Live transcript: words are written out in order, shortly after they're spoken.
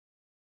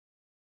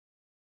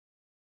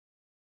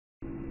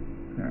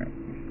Alright,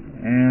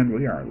 and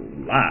we are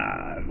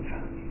live.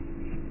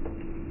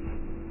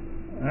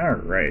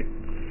 Alright,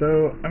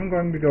 so I'm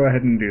going to go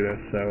ahead and do this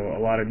so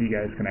a lot of you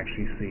guys can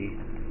actually see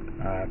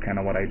kind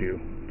of what I do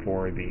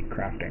for the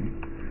crafting.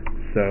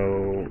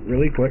 So,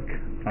 really quick,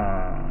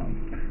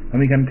 let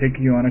me kind of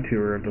take you on a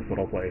tour of this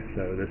little place.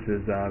 So this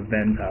is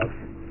Ven's house.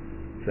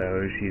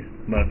 So she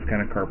loves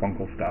kind of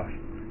carbuncle stuff.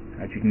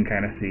 As you can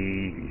kind of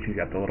see, she's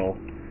got the little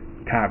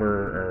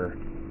tabber or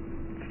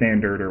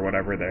standard or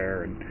whatever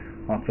there, and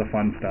lots of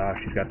fun stuff.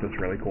 She's got this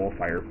really cool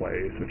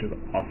fireplace, which is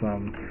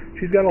awesome.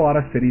 She's got a lot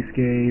of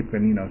cityscape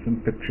and, you know,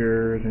 some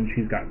pictures, and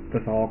she's got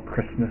this all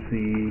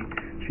Christmassy.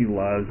 She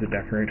loves to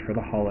decorate for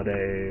the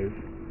holidays.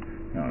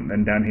 And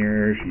then down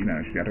here, she's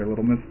got her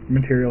little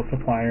material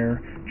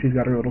supplier. She's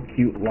got her little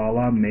cute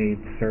Lala maid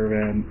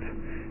servant,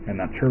 and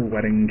that's her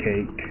wedding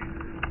cake.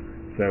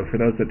 So for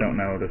those that don't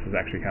know, this is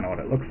actually kind of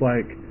what it looks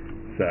like.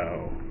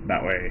 So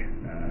that way,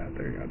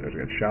 there you go, there's a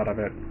good shot of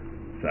it.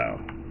 So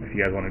if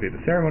you guys want to do the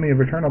ceremony of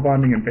eternal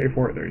bonding and pay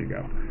for it, there you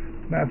go.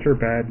 That's her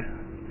bed.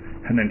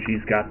 And then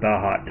she's got the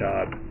hot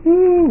tub.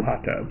 Woo,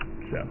 hot tub.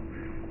 So,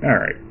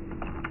 alright.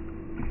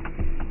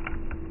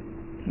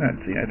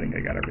 Let's see, I think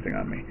I got everything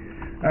on me.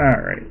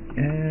 Alright,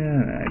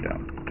 and I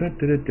don't.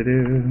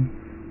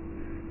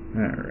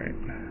 Alright.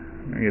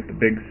 I'm gonna get the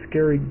big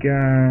scary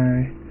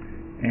guy.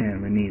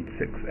 And we need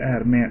 6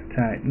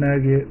 adamantite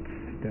nuggets.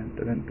 Dun,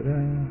 dun, dun, dun,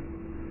 dun.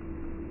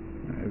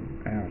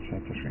 Ouch,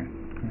 that's a shame.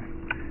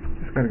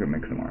 Just gotta go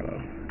make some more of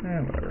those.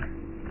 Whatever.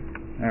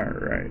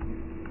 Alright.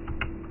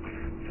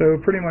 So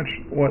pretty much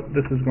what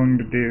this is going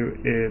to do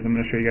is I'm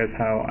going to show you guys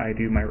how I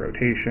do my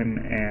rotation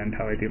and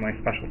how I do my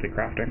specialty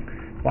crafting.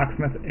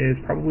 Blacksmith is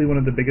probably one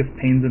of the biggest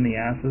pains in the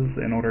asses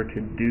in order to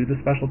do the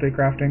specialty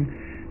crafting,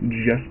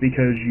 just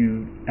because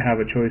you have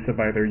a choice of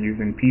either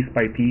using piece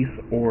by piece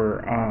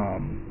or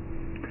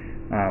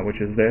which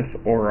is this,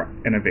 or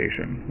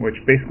innovation, which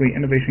basically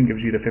innovation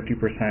gives you the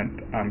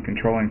 50%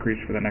 control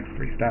increase for the next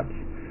 3 steps.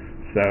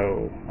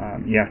 So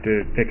you have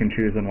to pick and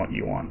choose on what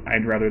you want.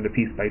 I'd rather the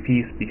piece by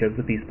piece because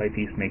the piece by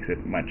piece makes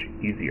it much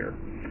easier.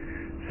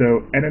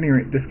 So at any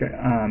rate, this is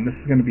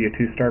going to be a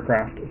 2-star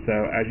craft. So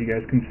as you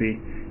guys can see,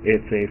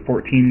 it's a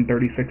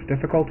 1436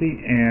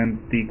 difficulty,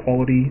 and the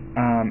quality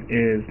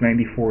is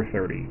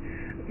 9430.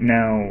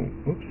 Now,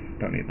 oops,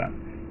 don't need that.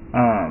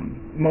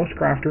 Most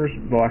crafters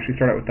will actually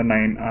start out with the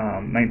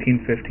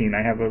 1915.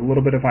 I have a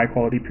little bit of high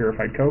quality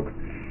purified coke,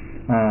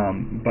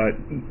 but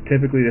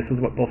typically this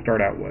is what they'll start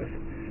out with.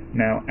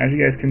 Now, as you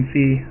guys can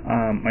see,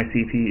 my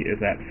CP is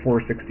at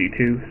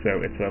 462, so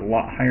it's a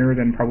lot higher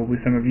than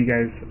probably some of you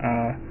guys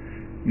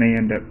may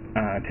end up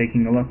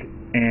taking a look,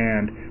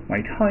 and my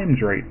time's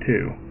right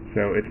too,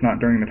 so it's not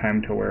during the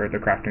time to where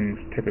the crafting's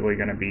typically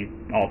going to be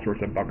all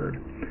sorts of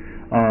buggered.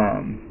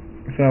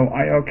 So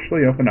I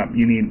actually open up,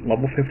 you need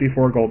level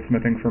 54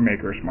 goldsmithing for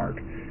Maker's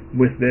Mark.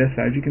 With this,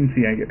 as you can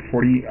see, I get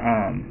 40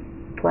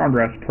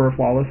 progress per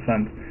flawless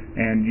sense,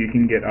 and you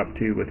can get up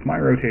to, with my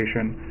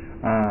rotation,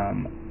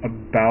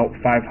 about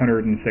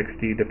 560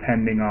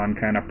 depending on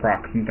kind of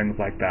procs and things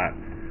like that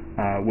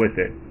with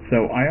it.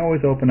 So I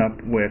always open up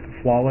with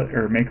flawless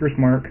or Maker's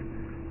Mark,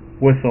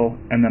 whistle,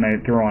 and then I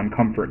throw on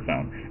comfort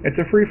zone. It's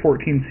a free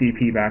 14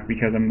 CP back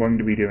because I'm going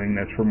to be doing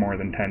this for more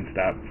than 10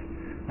 steps.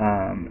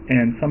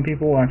 And some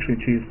people will actually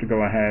choose to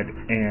go ahead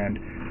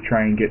and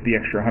try and get the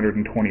extra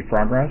 120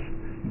 progress,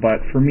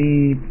 but for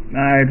me,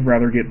 I'd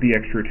rather get the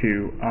extra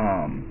 2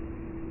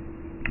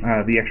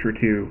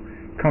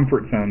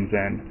 comfort zones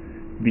in,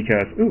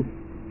 because,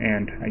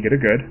 and I get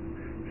a good.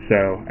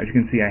 So, as you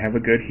can see, I have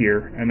a good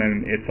here, and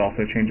then it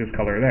also changes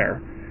color there.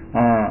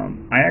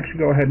 I actually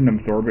go ahead and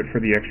absorb it for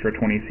the extra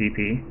 20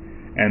 CP,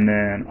 and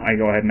then I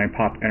go ahead and I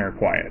pop Enter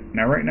Quiet.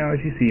 Now, right now,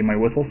 as you see, my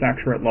whistle stacks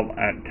are at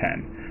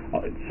 10.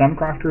 Some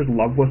crafters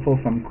love whistle,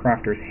 some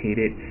crafters hate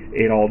it.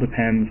 It all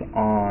depends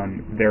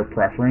on their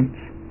preference.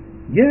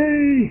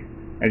 Yay!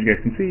 As you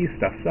guys can see,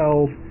 stuff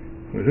sells.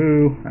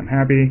 Woohoo! I'm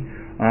happy.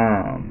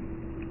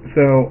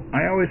 So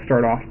I always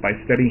start off by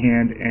steady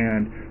hand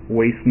and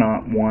waste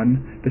not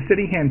 1. The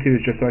steady hand 2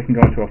 is just so I can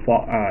go into a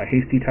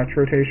hasty touch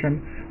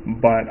rotation,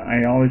 but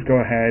I always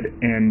go ahead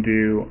and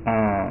do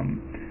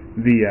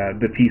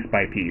the piece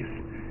by piece.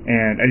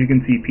 And as you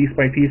can see, piece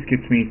by piece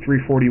gets me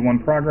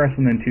 341 progress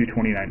and then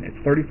 229. It's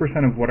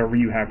 30% of whatever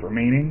you have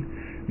remaining.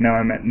 Now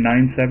I'm at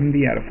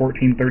 970 out of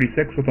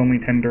 1436 with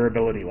only 10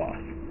 durability loss.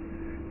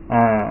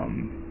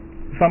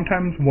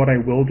 Sometimes what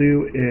I will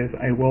do is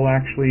I will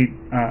actually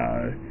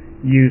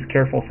use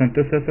careful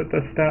synthesis at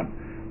this step,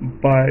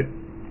 but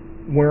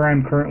where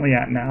I'm currently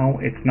at now,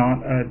 it's not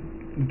a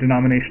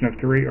denomination of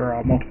 3 or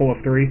a multiple of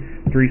 3,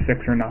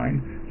 6, or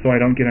 9, so I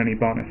don't get any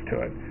bonus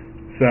to it.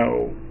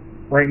 So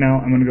right now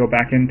I'm going to go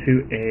back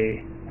into a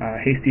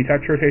hasty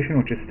touch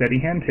rotation, which is steady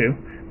hand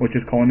 2, which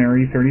is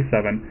culinary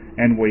 37,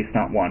 and waste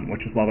not 1,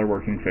 which is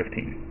leatherworking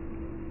 15.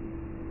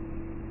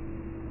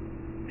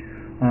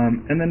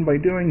 And then by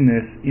doing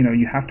this,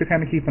 you have to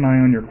kind of keep an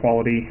eye on your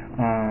quality,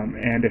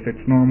 and if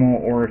it's normal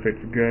or if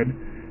it's good,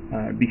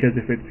 because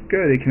if it's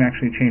good, it can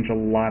actually change a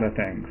lot of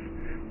things.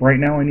 Right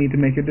now I need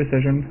to make a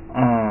decision.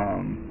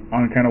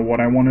 on kind of what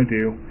I want to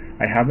do.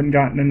 I haven't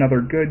gotten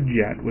another good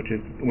yet, which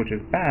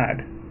is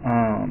bad,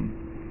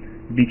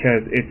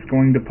 because it's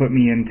going to put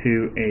me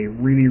into a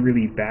really,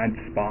 really bad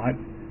spot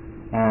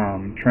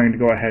trying to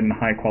go ahead and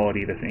high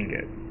quality this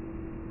ingot.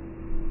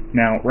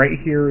 Now right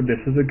here, this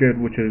is a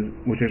good, which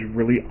is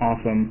really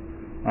awesome,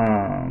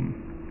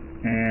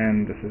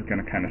 and this is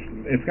gonna kind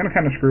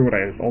of screw what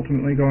I was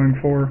ultimately going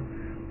for,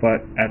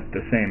 but at the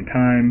same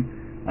time,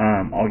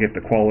 I'll get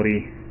the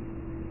quality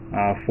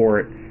for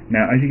it.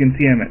 Now as you can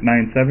see, I'm at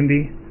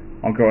 970.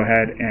 I'll go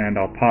ahead and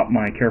I'll pop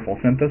my careful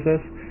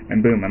synthesis,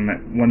 and boom, I'm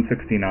at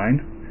 169,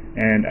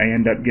 and I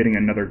end up getting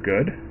another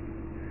good,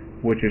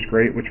 which is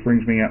great, which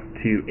brings me up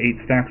to 8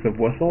 stacks of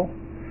whistle.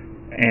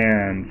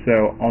 And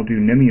so I'll do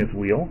Nimia's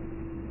wheel,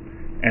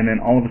 and then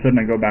all of a sudden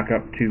I go back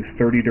up to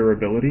 30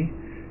 durability.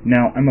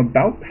 Now I'm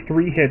about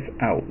 3 hits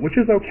out, which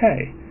is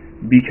okay,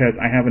 because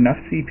I have enough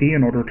CP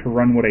in order to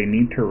run what I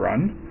need to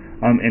run,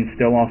 and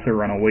still also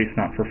run a waste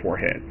knot for 4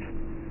 hits.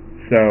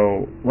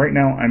 So right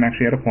now I'm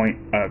actually at a point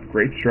of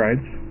Great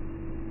Strides,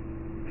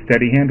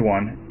 Steady Hand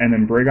 1, and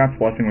then Brigot's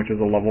Blessing, which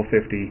is a level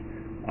 50.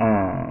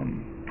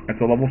 It's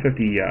a level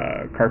 50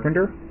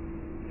 Carpenter.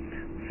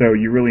 So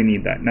you really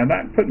need that. Now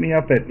that put me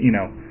up at,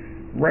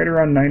 right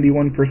around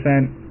 91%.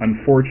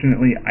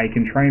 Unfortunately, I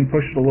can try and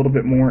push it a little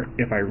bit more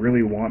if I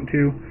really want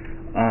to.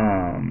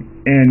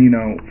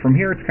 And from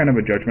here it's kind of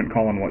a judgment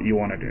call on what you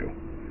want to do.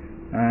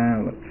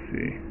 Let's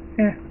see.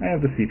 I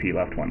have the CP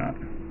left, why not?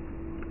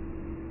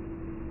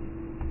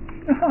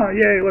 Aha,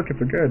 yay, look, it's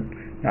a good.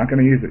 Not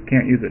going to use it,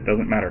 can't use it,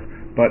 doesn't matter.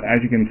 But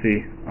as you can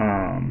see,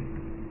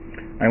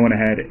 I went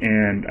ahead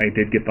and I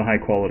did get the high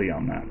quality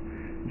on that.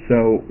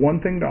 So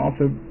one thing to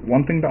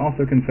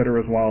also consider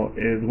as well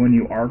is when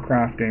you are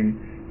crafting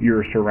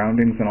your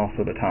surroundings and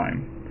also the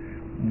time.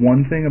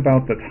 One thing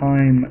about the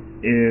time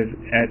is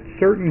at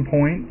certain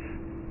points,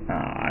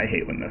 I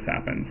hate when this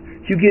happens,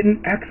 you get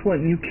an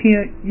excellent and you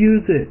can't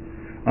use it.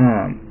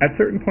 At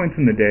certain points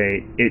in the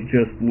day, it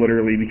just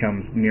literally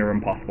becomes near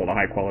impossible to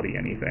high quality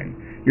anything.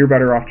 You're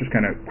better off just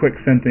kind of quick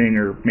synthing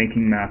or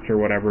making mats or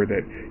whatever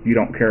that you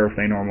don't care if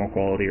they normal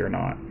quality or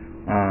not.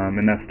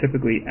 And that's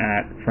typically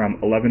at from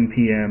 11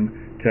 p.m.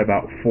 to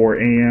about 4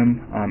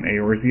 a.m.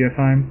 Eorzea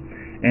time.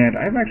 And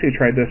I've actually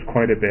tried this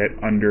quite a bit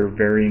under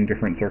varying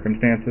different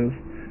circumstances,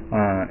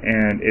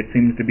 and it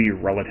seems to be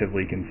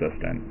relatively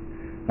consistent.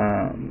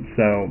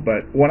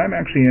 But when I'm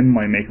actually in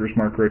my Maker's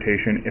Mark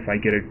rotation, if I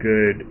get a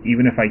good,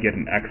 even if I get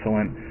an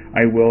excellent,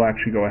 I will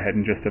actually go ahead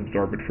and just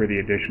absorb it for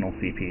the additional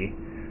CP,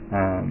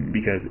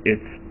 because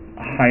it's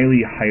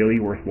highly,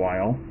 highly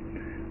worthwhile.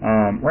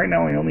 Right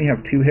now I only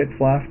have 2 hits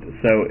left,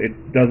 so it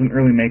doesn't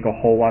really make a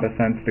whole lot of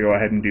sense to go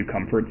ahead and do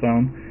Comfort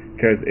Zone,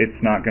 because it's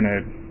not going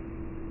to,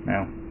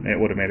 well, it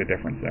would have made a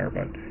difference there,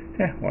 but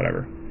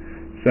whatever.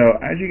 So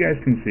as you guys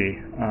can see,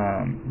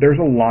 there's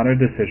a lot of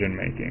decision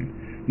making.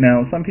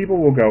 Now some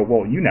people will go,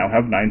 well, you now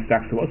have 9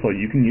 stacks of whistle,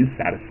 you can use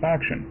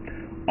Satisfaction.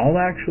 I'll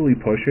actually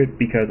push it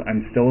because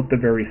I'm still at the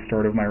very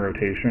start of my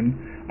rotation.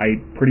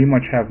 I pretty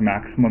much have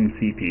maximum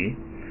CP,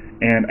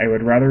 and I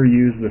would rather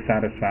use the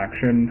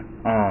Satisfaction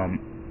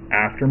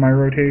after my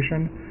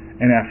rotation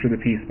and after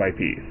the piece by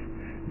piece,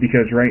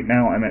 because right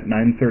now I'm at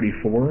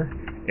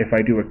 934. If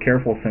I do a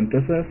careful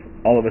synthesis,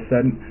 all of a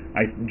sudden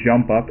I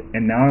jump up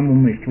and now I'm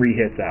only 3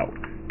 hits out,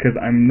 because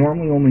I'm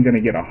normally only going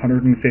to get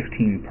 115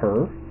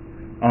 per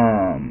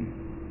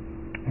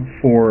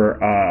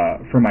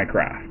for my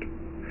craft.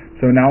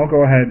 So now I'll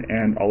go ahead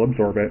and I'll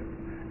absorb it.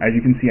 As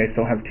you can see, I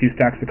still have 2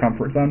 stacks of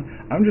Comfort Zone.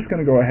 I'm just going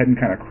to go ahead and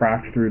kind of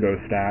craft through those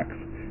stacks.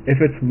 If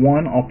it's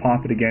 1, I'll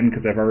pop it again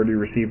because I've already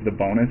received the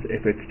bonus.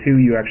 If it's 2,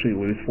 you actually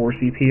lose 4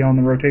 CP on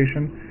the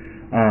rotation.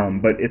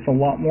 But it's a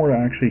lot more to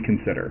actually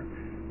consider.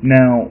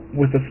 Now,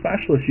 with the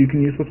Specialist, you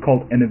can use what's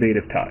called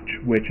Innovative Touch,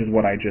 which is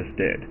what I just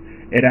did.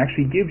 It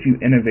actually gives you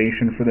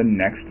innovation for the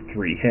next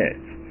 3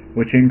 hits,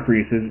 which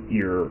increases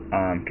your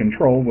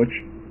control, which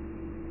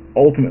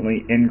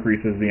ultimately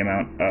increases the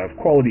amount of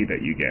quality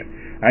that you get.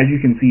 As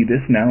you can see, this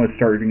now is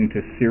starting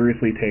to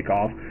seriously take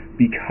off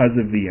because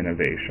of the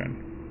innovation.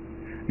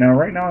 Now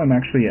right now I'm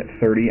actually at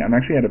 30. I'm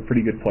actually at a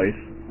pretty good place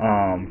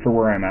for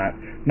where I'm at.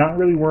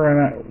 Not really where I'm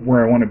at,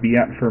 where I want to be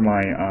at for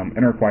my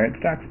Inner Quiet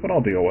stacks, but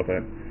I'll deal with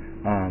it.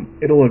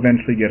 It'll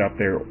eventually get up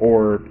there,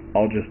 or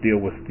I'll just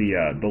deal with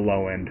the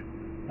low end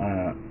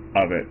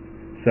of it.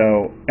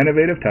 So,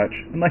 Innovative Touch,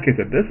 and like I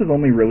said, this is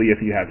only really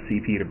if you have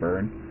CP to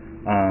burn.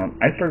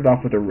 I started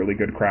off with a really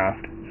good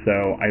craft,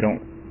 so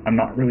I'm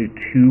not really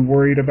too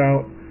worried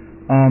about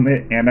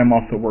it, and I'm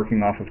also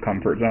working off of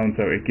Comfort Zone,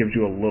 so it gives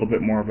you a little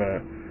bit more of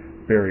a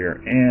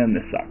barrier, and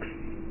this sucks.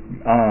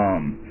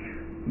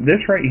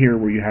 This right here,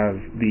 where you have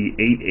the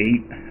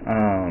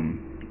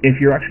 8-8, if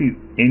you're actually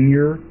in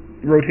your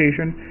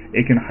rotation,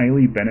 it can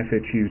highly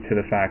benefit you to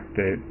the fact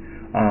that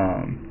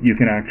you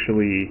can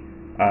actually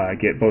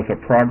get both a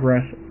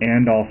progress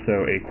and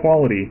also a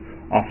quality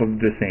off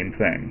of the same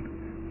thing.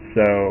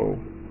 So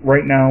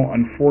right now,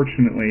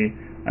 unfortunately,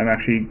 I'm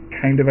actually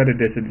kind of at a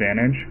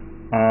disadvantage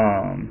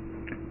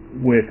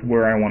with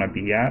where I want to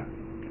be at,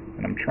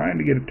 and I'm trying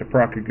to get it to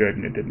proc a good,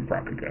 and it didn't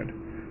proc a good.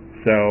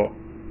 So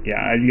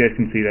yeah, as you guys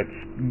can see, that's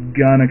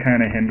gonna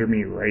kind of hinder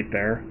me right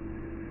there.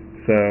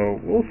 So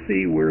we'll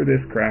see where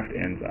this craft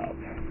ends up.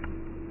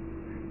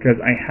 Because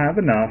I have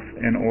enough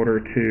in order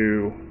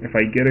to, if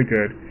I get a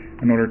good,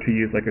 in order to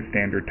use like a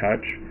standard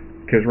touch,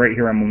 because right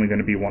here I'm only going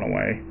to be one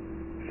away.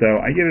 So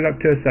I get it up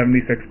to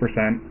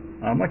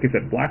 76%. Like I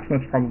said,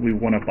 Blacksmith's probably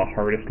one of the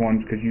hardest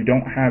ones because you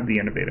don't have the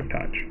innovative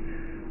touch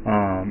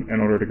in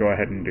order to go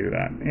ahead and do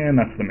that. And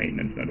that's the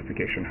maintenance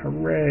notification.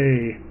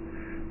 Hooray!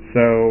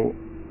 So,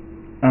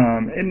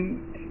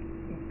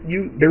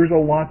 there's a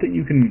lot that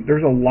you can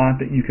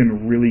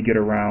really get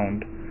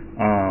around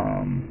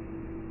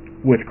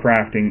with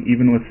crafting,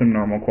 even with some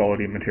normal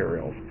quality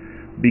materials,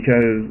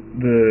 because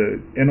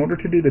in order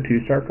to do the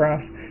 2-star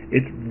crafts,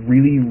 it's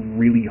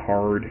really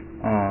hard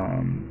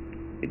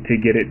to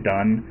get it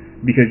done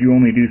because you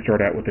only do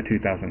start out with the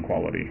 2000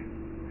 quality.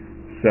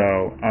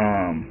 So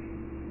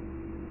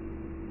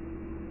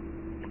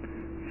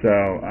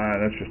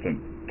that's just a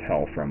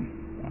tell from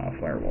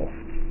Firewolf.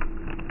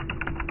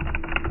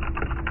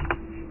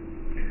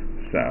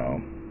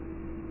 So.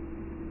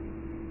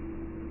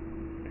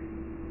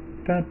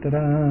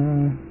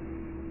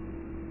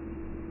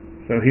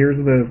 So here's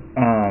the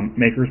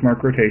Maker's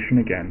Mark rotation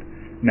again.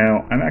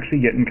 Now, I'm actually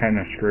getting kind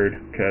of screwed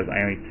because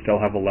I still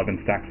have 11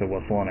 stacks of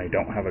whistle and I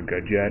don't have a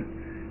good yet,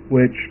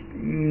 which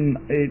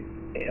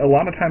a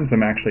lot of times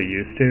I'm actually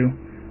used to.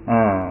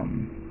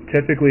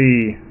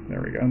 Typically,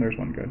 there we go, there's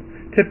one good.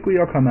 Typically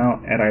I'll come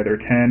out at either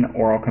 10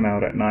 or I'll come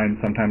out at 9.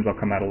 Sometimes I'll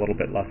come out a little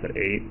bit less at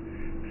 8.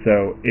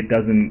 So it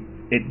doesn't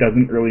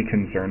really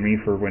concern me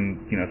for when,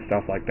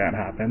 stuff like that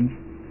happens.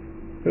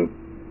 Oop.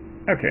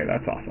 Okay,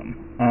 that's awesome.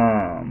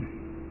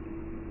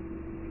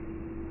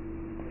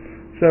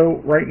 So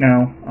right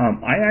now,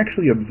 I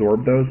actually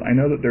absorb those. I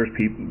know that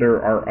there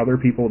are other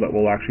people that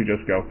will actually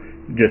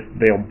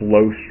they'll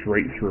blow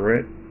straight through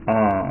it,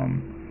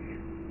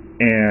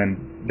 and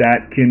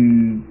that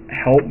can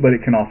help, but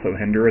it can also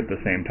hinder at the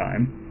same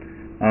time.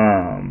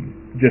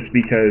 Just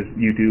because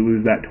you do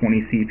lose that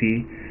 20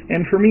 CP,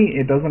 and for me,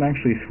 it doesn't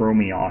actually throw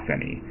me off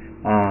any.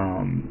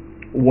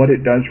 What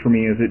it does for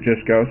me is it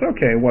just goes,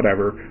 okay,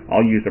 whatever,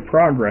 I'll use a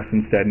progress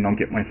instead and I'll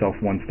get myself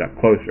one step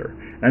closer.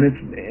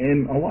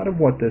 And a lot of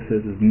what this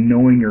is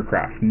knowing your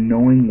craft,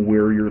 knowing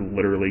where you're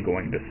literally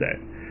going to sit.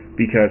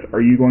 Because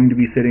are you going to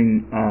be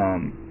sitting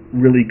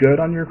really good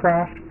on your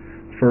craft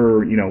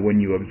for, when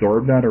you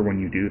absorb that or when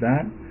you do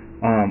that?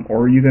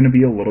 Or are you going to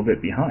be a little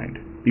bit behind?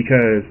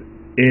 Because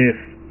if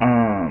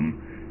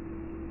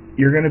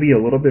you're going to be a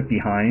little bit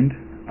behind,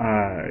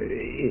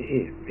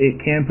 it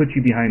can put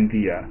you behind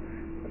the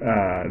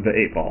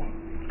 8 ball.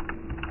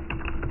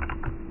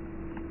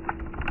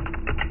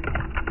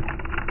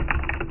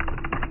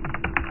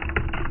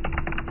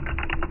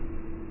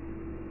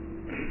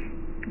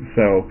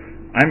 So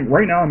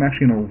right now I'm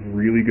actually in a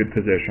really good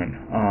position,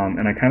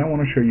 and I kind of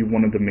want to show you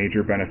one of the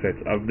major benefits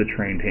of the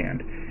trained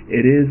hand.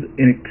 It is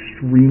an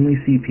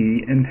extremely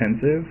CP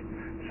intensive,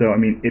 so I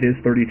mean it is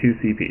 32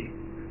 CP,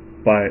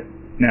 but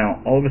now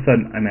all of a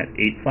sudden I'm at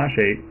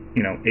 8/8,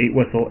 8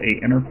 whistle,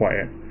 8 inner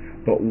quiet.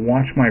 But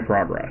watch my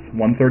progress.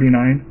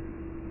 139,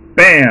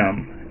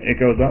 bam! It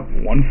goes up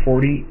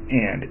 140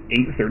 and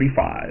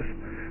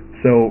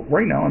 835. So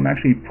right now I'm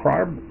actually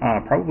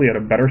probably at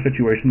a better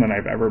situation than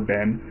I've ever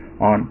been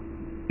on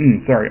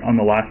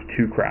the last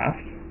 2 crafts,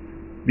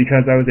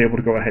 because I was able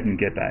to go ahead and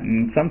get that.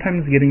 And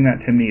sometimes getting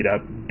that to meet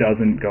up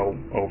doesn't go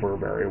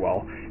over very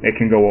well. It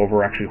can go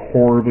over actually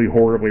horribly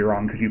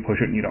wrong because you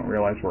push it and you don't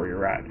realize where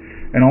you're at.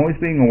 And always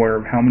being aware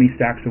of how many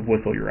stacks of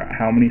whistle you're at,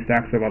 how many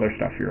stacks of other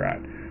stuff you're at.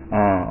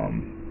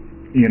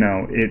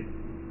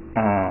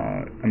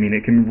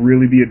 It can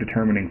really be a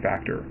determining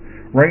factor.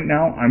 Right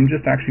now, I'm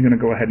just actually going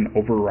to go ahead and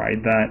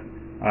override that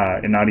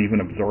and not even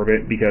absorb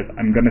it because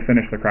I'm going to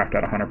finish the craft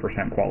at 100%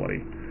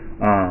 quality.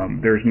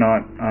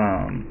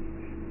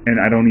 And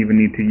I don't even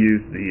need to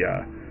use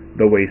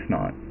the waste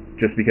knot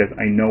just because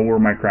I know where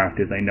my craft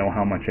is. I know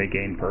how much I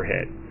gain per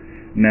hit.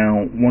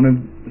 Now,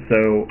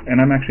 and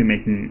I'm actually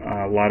making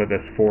a lot of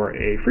this for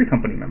a free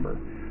company member.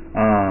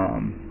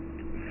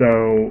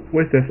 So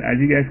with this, as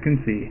you guys can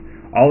see,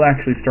 I'll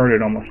actually start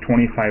at almost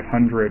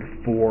 2,500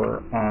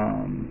 for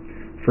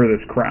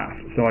this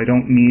craft. So I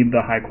don't need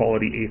the high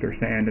quality aether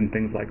sand and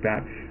things like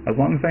that. As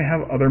long as I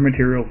have other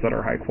materials that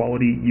are high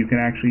quality, you can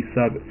actually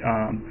sub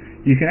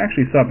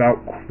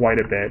out quite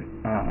a bit,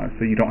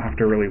 so you don't have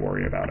to really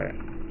worry about it.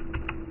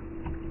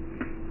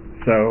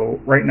 So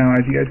right now,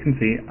 as you guys can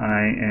see,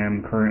 I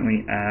am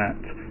currently at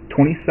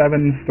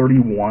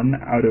 2731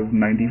 out of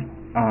 90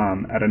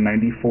 at a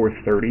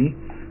 9430.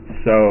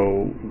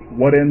 So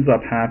what ends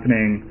up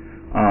happening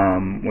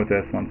with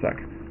this, one sec,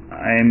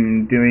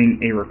 I'm doing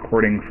a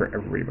recording for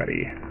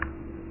everybody.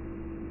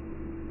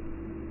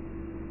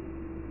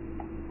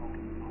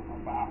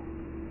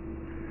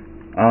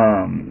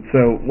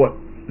 So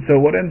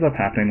what ends up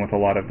happening with a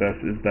lot of this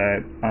is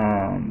that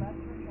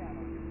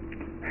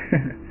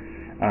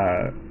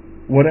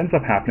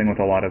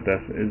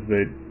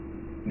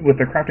with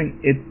the crafting,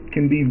 it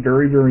can be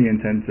very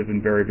intensive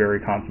and very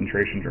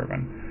concentration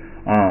driven,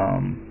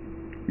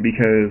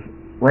 because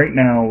right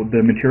now,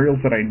 the materials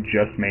that I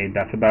just made,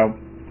 that's about,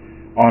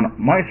 on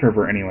my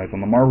server anyways,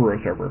 on the Marlboro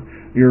server,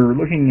 you're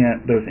looking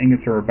at those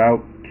ingots are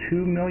about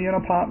 2 million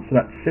a pop, so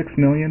that's 6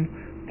 million,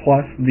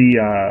 plus the,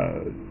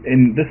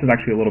 and this is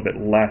actually a little bit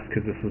less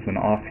because this is an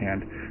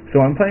offhand,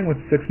 so I'm playing with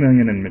 6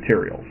 million in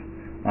materials.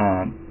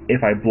 If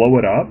I blow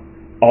it up,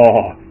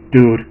 oh,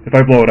 dude, if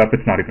I blow it up,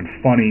 it's not even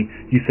funny.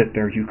 You sit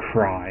there, you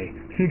cry.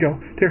 You go,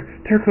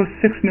 there goes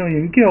 6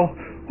 million gil,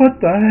 what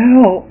the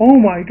hell, oh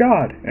my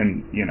god,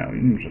 and, you know,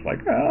 you're just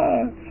like,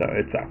 ah, so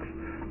it sucks.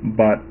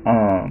 But,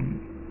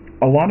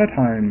 a lot of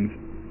times,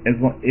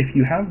 if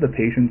you have the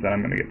patience, and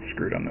I'm going to get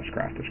screwed on this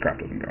craft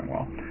isn't going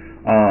well.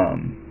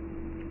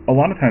 A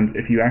lot of times,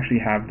 if you actually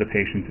have the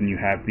patience and you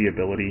have the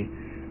ability,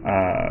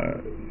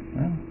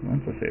 well,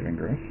 that's a saving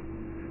grace.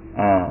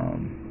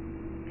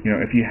 You know,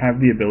 if you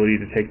have the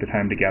ability to take the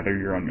time to gather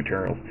your own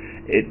materials,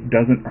 it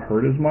doesn't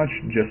hurt as much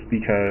just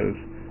because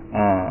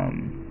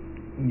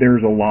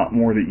there's a lot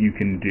more that you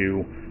can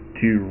do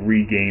to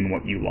regain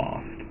what you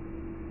lost.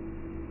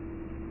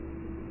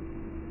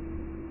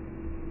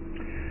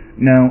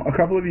 Now, a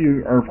couple of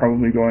you are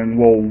probably going,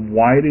 well,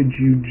 why did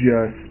you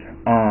just,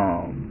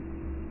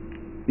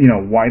 you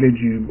know, why did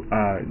you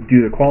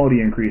do the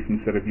quality increase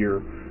instead of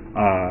your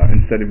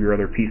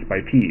other piece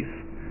by piece?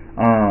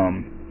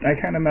 I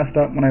kind of messed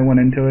up when I went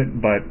into it,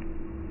 but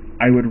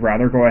I would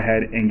rather go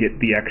ahead and get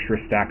the extra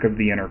stack of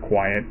the inner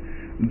quiet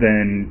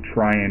than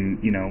try and,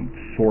 you know,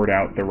 sort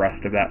out the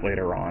rest of that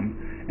later on.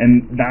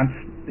 And that's,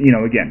 you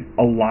know, again,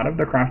 a lot of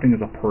the crafting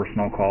is a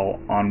personal call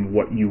on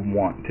what you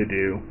want to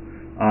do.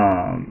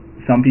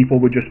 Some people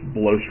would just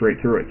blow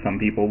straight through it. Some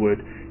people would,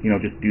 you know,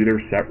 just do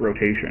their set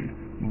rotation.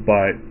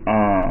 But,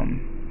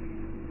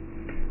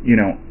 you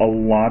know, a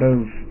lot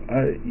of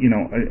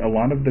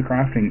the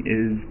crafting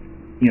is,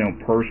 you know,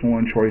 personal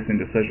and choice and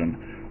decision.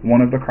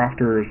 One of the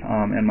crafters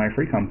in my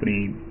free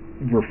company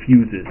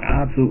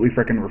absolutely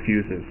freaking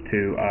refuses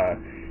to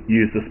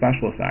use the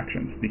specialist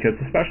actions, because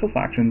the specialist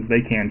actions,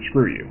 they can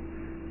screw you.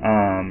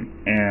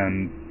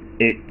 And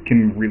it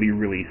can really,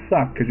 really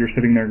suck, because you're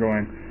sitting there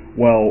going,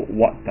 well,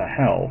 what the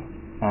hell?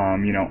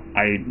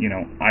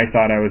 I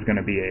thought I was going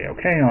to be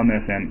A-okay on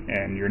this,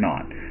 and you're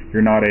not.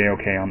 You're not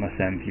A-okay on the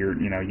synth. You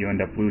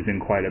end up losing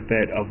quite a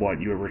bit of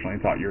what you originally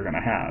thought you were going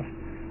to have.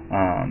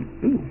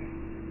 Ooh.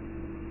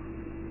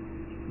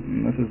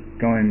 This is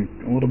going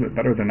a little bit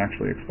better than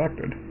actually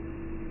expected.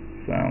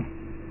 So.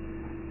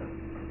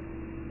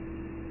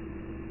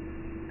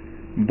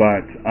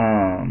 But,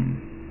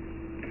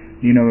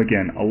 you know,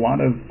 again, a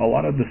lot of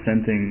the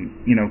synthing,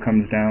 you know,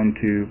 comes down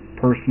to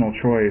personal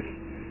choice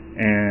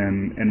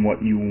and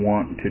what you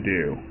want to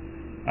do,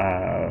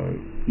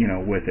 you know,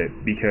 with it,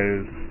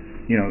 because,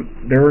 you know,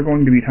 there are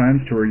going to be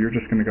times to where you're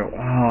just going to go,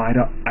 oh,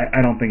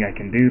 I don't think I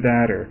can do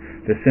that, or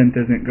the synth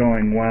isn't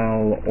going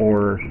well,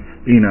 or,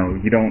 you know,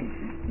 you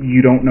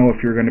don't know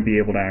if you're going to be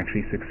able to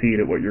actually succeed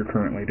at what you're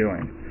currently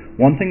doing.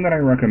 One thing that I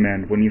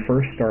recommend when you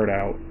first start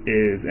out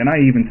is, and I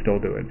even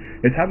still do it,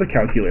 is have a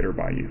calculator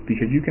by you,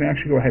 because you can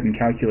actually go ahead and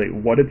calculate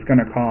what it's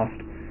going to cost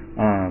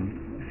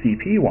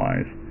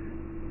CP-wise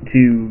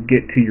to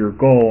get to your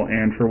goal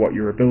and for what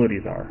your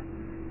abilities are.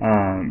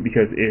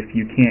 Because if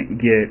you can't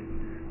get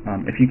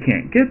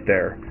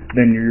there,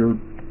 then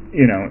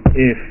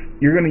if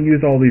you're going to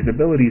use all these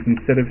abilities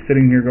instead of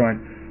sitting here going,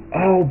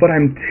 oh, but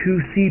I'm 2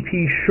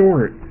 CP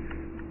short.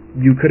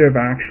 You could have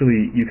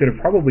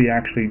probably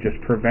actually just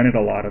prevented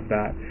a lot of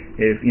that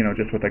if, you know,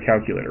 just with a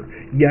calculator.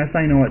 Yes,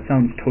 I know it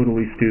sounds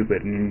totally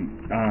stupid, and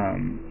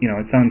you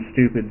know, it sounds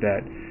stupid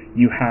that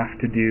you have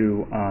to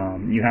do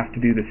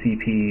the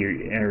CP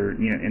or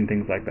you know, and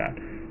things like that.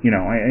 You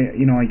know,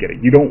 I get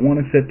it. You don't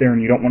want to sit there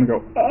and you don't want to go,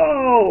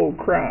 oh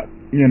crap,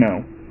 you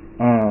know.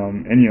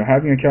 And you know,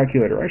 having a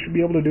calculator, I should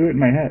be able to do it in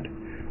my head.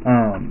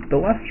 The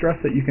less stress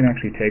that you can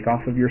actually take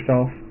off of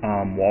yourself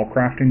while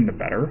crafting, the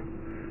better.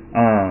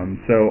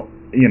 So,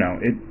 you know,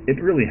 it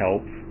really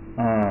helps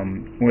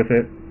with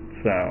it.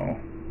 So,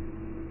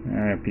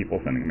 I have people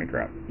sending me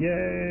crap.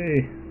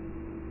 Yay!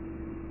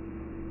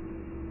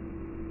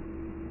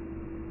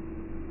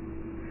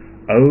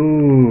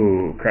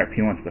 Oh, crap,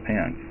 he wants the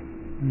pants.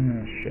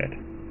 Oh, shit.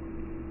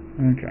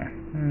 Okay.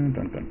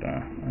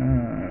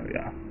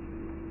 Yeah.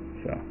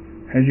 So,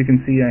 as you can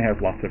see, I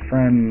have lots of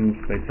friends.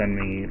 They send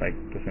me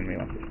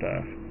lots of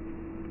stuff.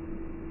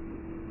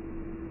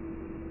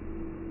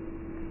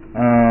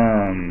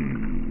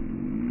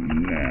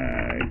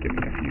 Give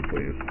me a few,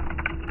 please.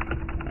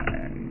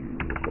 I'm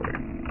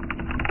recording.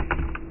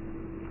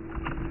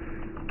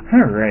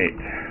 Alright.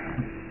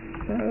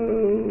 So...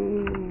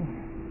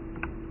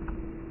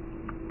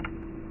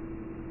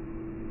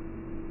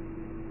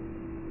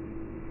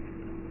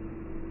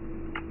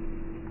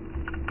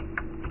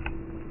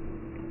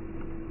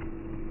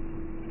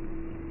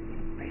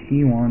 he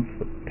wants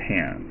the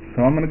pants.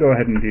 So I'm going to go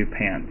ahead and do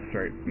pants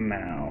right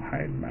now.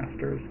 Hide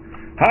Masters.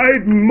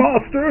 Hide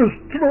Masters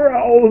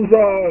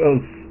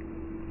trousers!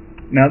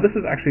 Now this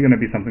is actually going to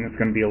be something that's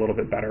going to be a little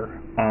bit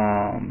better.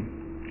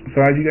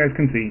 So as you guys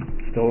can see,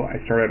 still I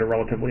started at a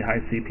relatively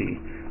high CP.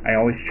 I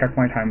always check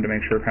my time to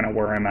make sure kind of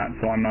where I'm at,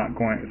 so I'm not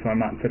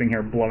sitting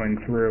here blowing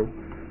through,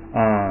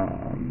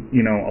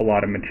 you know, a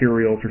lot of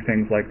materials or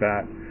things like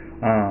that.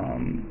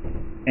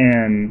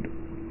 And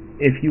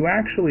if you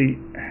actually,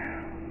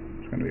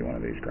 it's going to be one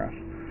of these graphs.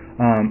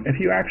 If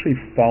you actually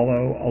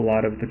follow a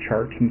lot of the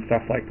charts and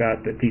stuff like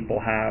that people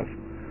have,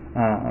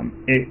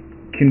 it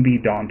can be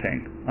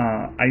daunting.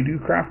 I do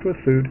craft with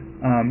food.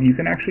 You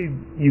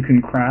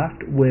can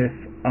craft with,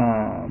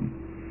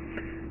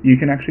 you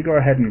can actually go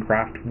ahead and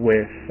craft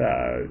with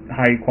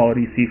high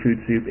quality seafood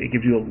soup. It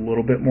gives you a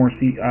little bit more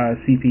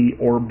CP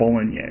or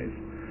bolognese.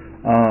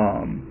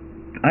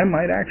 I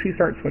might actually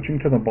start switching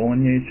to the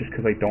bolognese just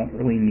because I don't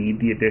really need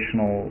the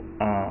additional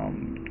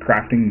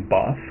crafting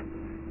buff,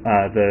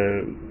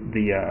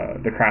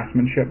 the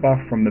craftsmanship buff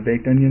from the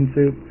baked onion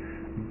soup.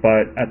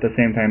 But at the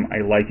same time,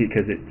 I like it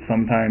because it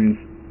sometimes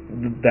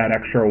that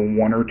extra 1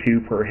 or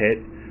 2 per hit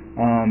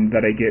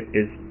that I get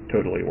is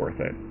totally worth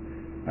it.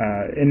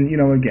 And you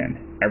know, again,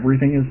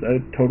 everything is a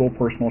total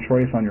personal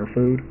choice on your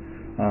food.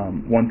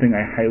 One thing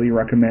I highly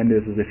recommend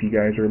is if you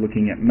guys are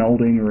looking at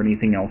melding or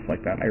anything else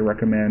like that, I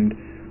recommend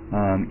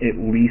at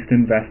least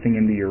investing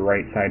into your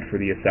right side for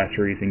the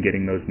accessories and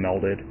getting those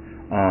melded.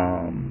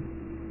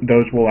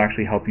 Those will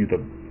actually help you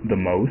the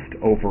most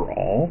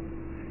overall,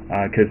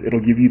 because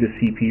it'll give you the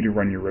CP to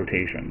run your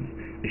rotations.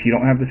 If you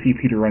don't have the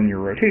CP to run your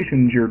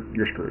rotations, you're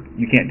screwed.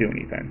 You can't do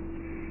anything.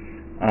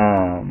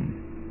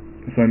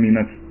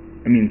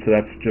 So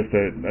that's just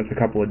that's a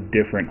couple of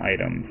different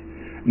items.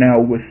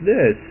 Now with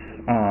this,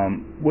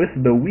 with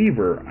the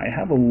Weaver, I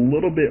have a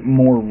little bit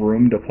more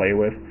room to play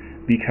with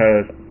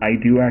because I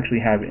do actually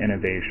have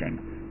innovation.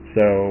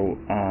 So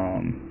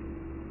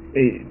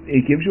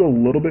it gives you a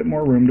little bit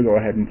more room to go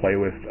ahead and play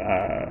with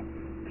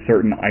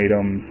certain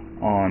items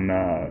on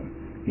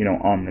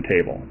on the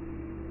table.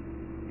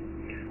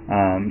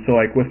 So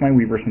like with my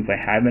Weaver, since I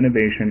have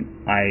innovation,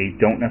 I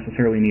don't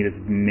necessarily need as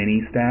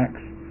many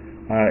stacks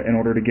in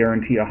order to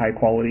guarantee a high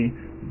quality,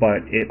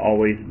 but it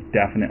always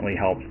definitely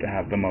helps to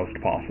have the most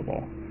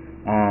possible.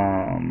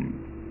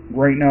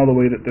 Right now, the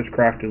way that this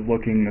craft is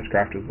looking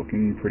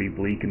pretty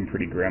bleak and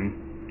pretty grim.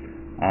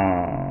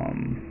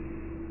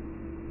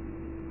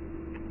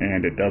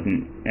 And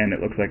it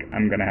looks like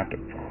I'm gonna have to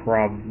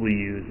probably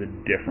use a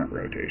different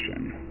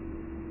rotation.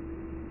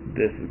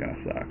 This is gonna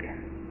suck.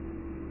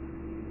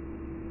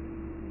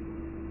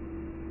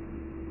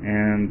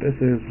 And this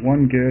is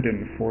 1 good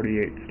and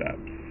 48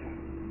 steps.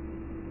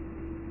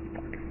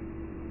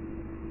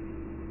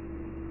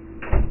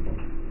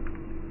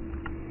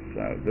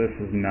 So this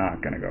is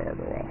not going to go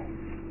over well.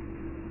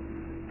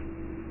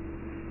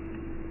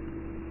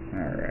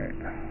 Alright.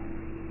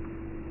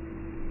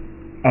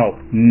 Oh,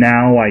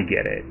 now I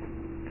get it.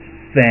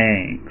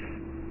 Thanks.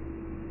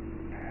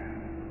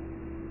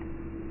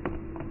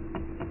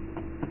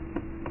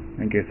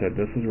 Like I said,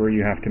 this is where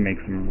you have to make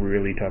some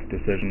really tough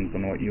decisions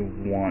on what you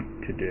want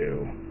to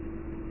do.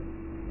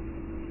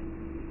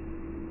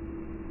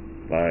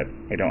 But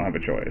I don't have a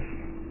choice.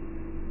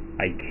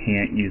 I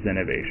can't use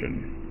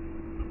innovation.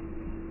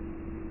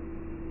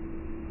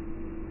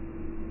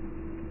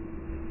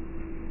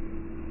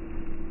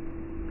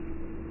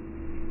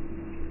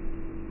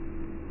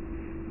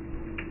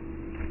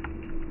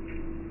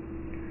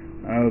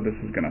 Oh, this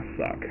is gonna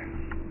suck.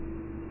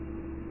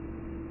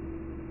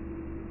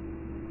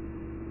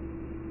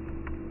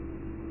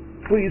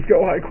 Please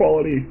go high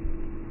quality.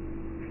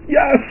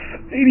 Yes!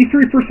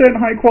 83%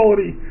 high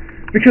quality!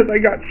 Because I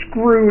got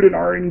screwed and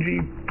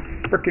RNG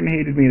frickin'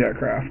 hated me, that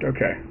craft.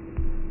 Okay.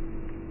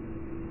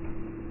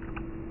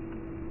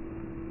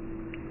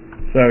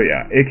 So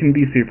yeah, it can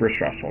be super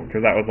stressful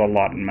because that was a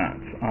lot in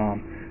mats.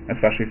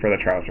 Especially for the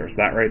trousers.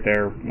 That right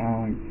there,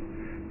 well,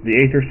 the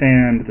Aether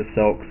Sand, the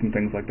silks, and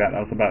things like that,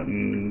 that was about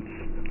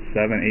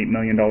 $7-8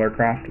 million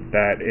craft,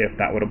 that if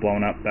that would have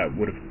blown up, that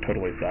would have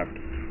totally sucked.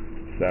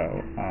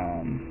 So,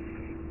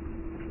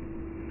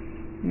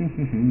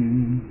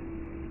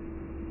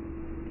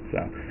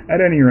 so,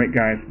 at any rate,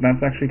 guys, that's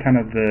actually kind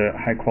of the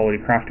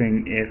high-quality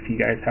crafting. If you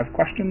guys have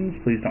questions,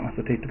 please don't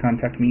hesitate to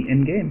contact me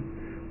in-game.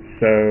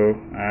 So,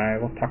 I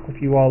will talk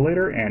with you all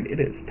later, and it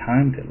is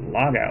time to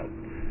log out.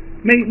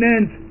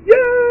 Maintenance!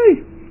 Yay!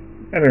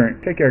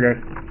 Alright, take care,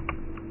 guys.